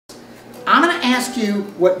ask you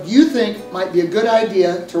what you think might be a good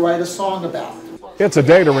idea to write a song about. It's a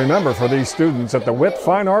day to remember for these students at the WIT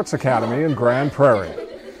Fine Arts Academy in Grand Prairie.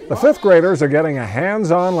 The fifth graders are getting a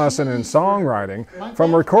hands-on lesson in songwriting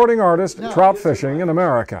from recording artist Trout Fishing in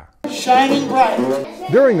America. Shining bright.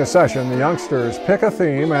 During the session, the youngsters pick a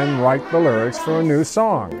theme and write the lyrics for a new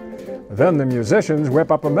song. Then the musicians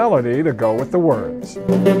whip up a melody to go with the words.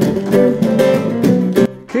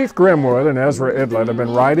 Keith Grimwood and Ezra Idlet have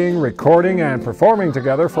been writing, recording, and performing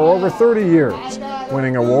together for over 30 years,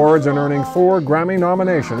 winning awards and earning 4 Grammy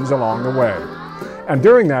nominations along the way. And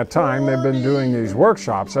during that time, they've been doing these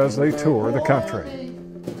workshops as they tour the country.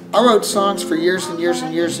 I wrote songs for years and years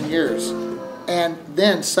and years and years. And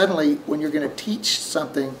then suddenly, when you're going to teach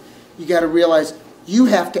something, you got to realize you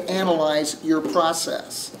have to analyze your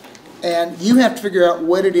process. And you have to figure out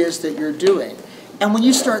what it is that you're doing. And when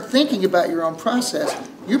you start thinking about your own process,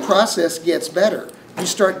 your process gets better. You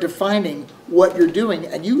start defining what you're doing,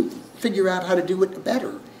 and you figure out how to do it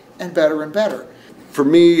better and better and better. For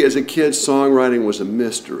me, as a kid, songwriting was a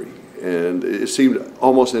mystery, and it seemed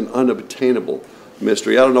almost an unobtainable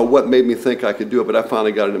mystery. I don't know what made me think I could do it, but I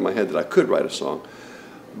finally got it in my head that I could write a song.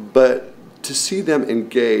 But to see them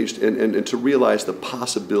engaged and to realize the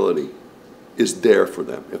possibility is there for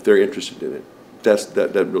them if they're interested in it,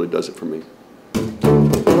 that really does it for me.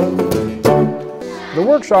 The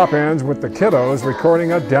workshop ends with the kiddos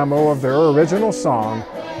recording a demo of their original song,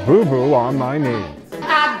 Boo Boo on My Knee.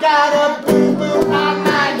 I got a boo-boo